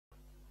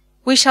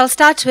We shall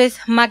start with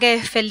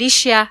Mage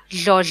Felicia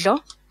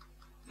Dlodlo.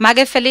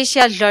 Mage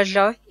Felicia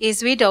Dlodlo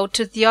is widow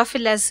to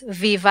Theophilus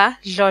Viva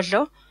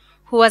Dlodlo,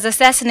 who was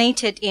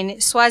assassinated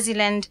in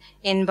Swaziland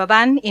in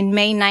Baban in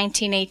May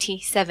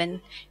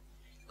 1987.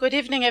 Good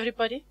evening,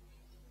 everybody.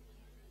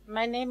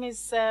 My name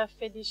is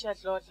Felicia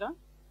Dlodlo,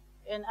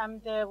 and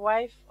I'm the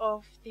wife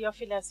of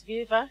Theophilus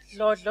Viva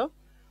Dlodlo,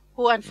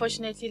 who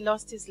unfortunately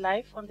lost his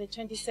life on the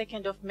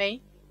 22nd of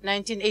May,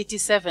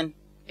 1987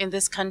 in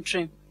this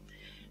country.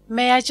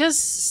 May I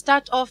just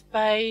start off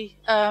by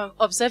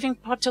observing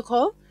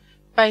protocol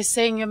by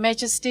saying, Your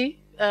Majesty,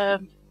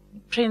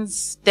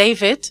 Prince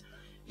David,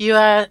 you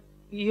are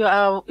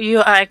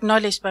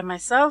acknowledged by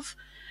myself.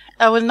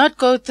 I will not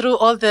go through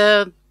all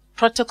the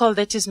protocol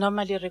that is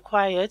normally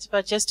required,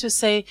 but just to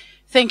say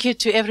thank you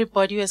to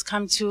everybody who has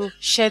come to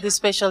share this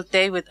special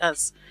day with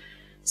us.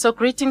 So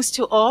greetings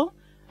to all.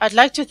 I'd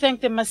like to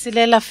thank the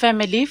Masilela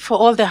family for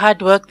all the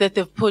hard work that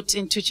they've put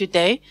into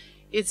today.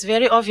 It's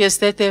very obvious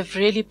that they've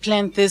really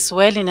planned this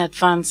well in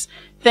advance.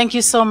 Thank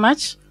you so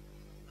much.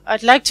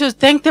 I'd like to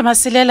thank the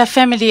Masilela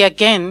family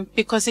again,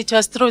 because it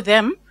was through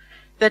them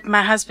that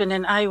my husband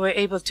and I were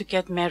able to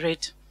get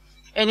married.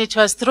 And it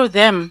was through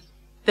them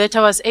that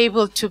I was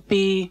able to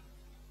be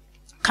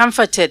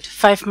comforted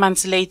 5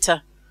 months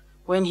later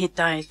when he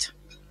died.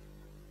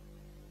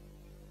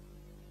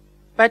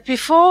 But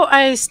before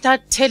I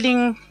start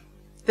telling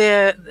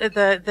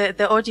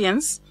the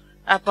audience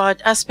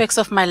about aspects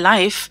of my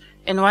life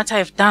and what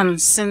I've done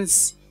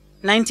since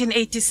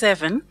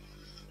 1987,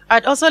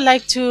 I'd also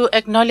like to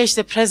acknowledge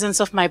the presence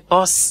of my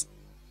boss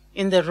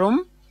in the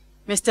room,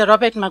 Mr.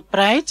 Robert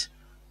McBride,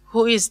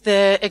 who is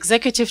the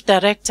Executive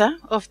Director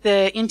of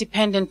the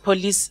Independent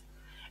Police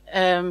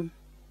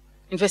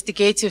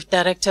Investigative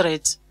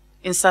Directorate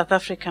in South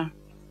Africa.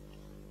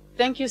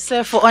 Thank you,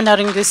 sir, for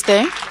honoring this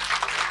day.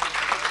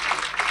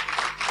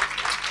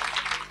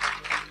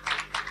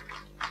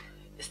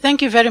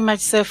 Thank you very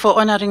much, sir, for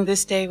honoring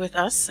this day with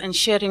us and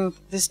sharing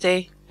this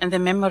day and the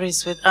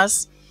memories with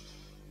us.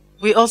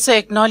 We also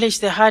acknowledge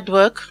the hard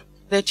work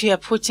that you are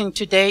putting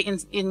today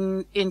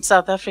in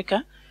South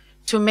Africa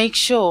to make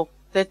sure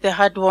that the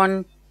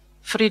hard-won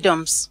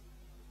freedoms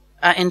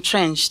are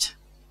entrenched.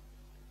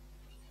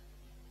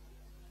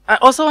 I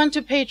also want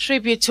to pay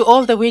tribute to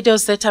all the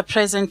widows that are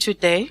present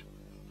today.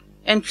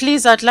 And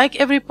please, I'd like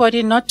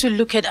everybody not to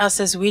look at us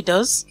as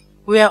widows.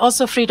 We are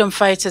also freedom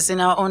fighters in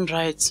our own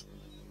right.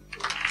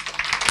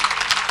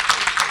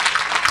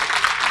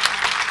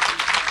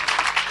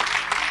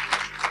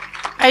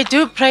 I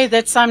do pray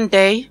that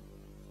someday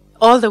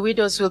all the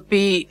widows will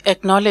be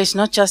acknowledged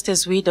not just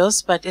as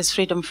widows, but as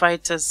freedom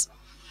fighters.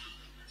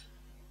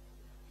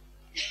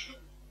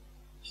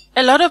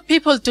 A lot of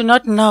people do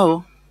not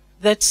know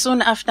that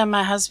soon after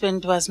my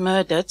husband was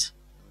murdered,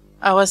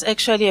 I was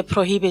actually a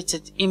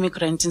prohibited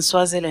immigrant in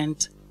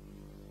Swaziland.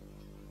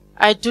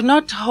 I do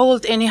not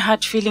hold any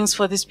hard feelings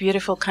for this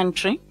beautiful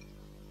country.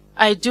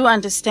 I do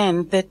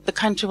understand that the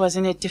country was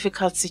in a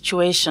difficult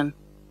situation.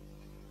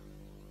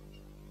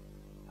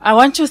 I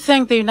want to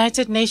thank the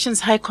United Nations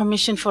High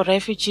Commission for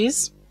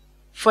Refugees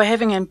for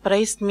having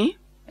embraced me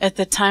at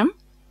the time,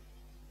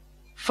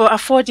 for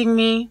affording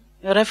me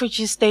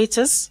refugee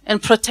status and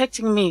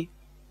protecting me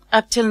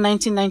up till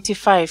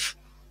 1995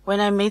 when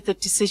I made the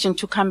decision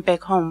to come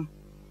back home.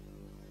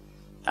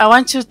 I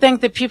want to thank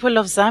the people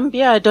of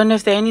Zambia. I don't know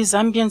if there are any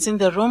Zambians in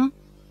the room,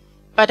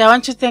 but I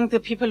want to thank the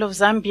people of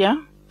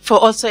Zambia for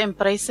also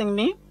embracing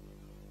me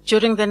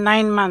during the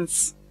 9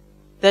 months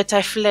that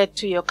I fled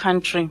to your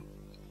country.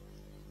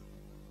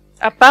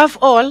 Above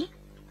all,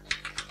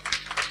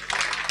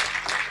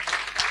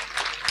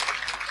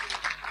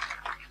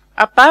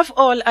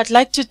 I'd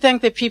like to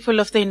thank the people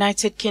of the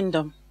United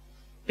Kingdom,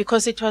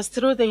 because it was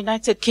through the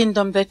United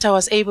Kingdom that I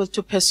was able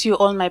to pursue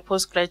all my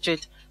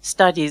postgraduate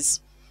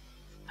studies.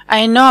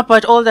 I know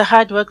about all the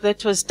hard work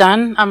that was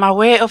done. I'm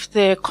aware of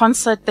the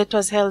concert that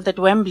was held at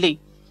Wembley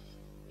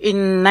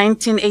in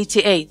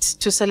 1988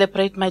 to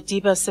celebrate my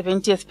Diba's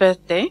 70th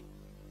birthday.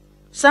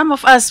 Some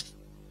of us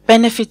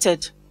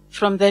benefited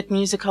from that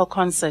musical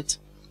concert.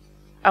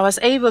 I was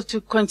able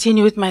to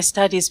continue with my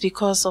studies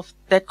because of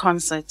that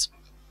concert.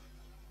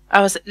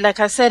 Like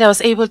I said, I was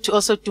able to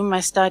also do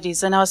my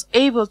studies, and I was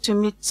able to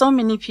meet so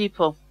many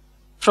people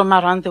from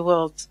around the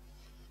world.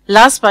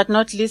 Last but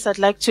not least, I'd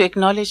like to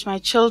acknowledge my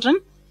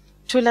children,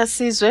 Tula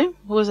Sizwe,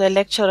 who is a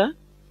lecturer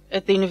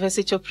at the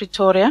University of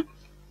Pretoria,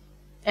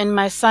 and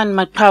my son,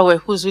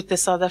 Makawe, who's with the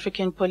South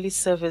African Police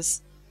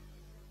Service.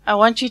 I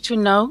want you to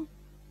know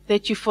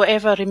that you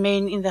forever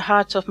remain in the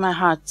heart of my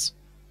heart.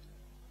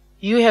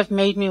 You have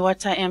made me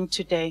what I am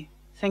today.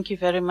 Thank you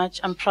very much.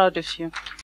 I'm proud of you.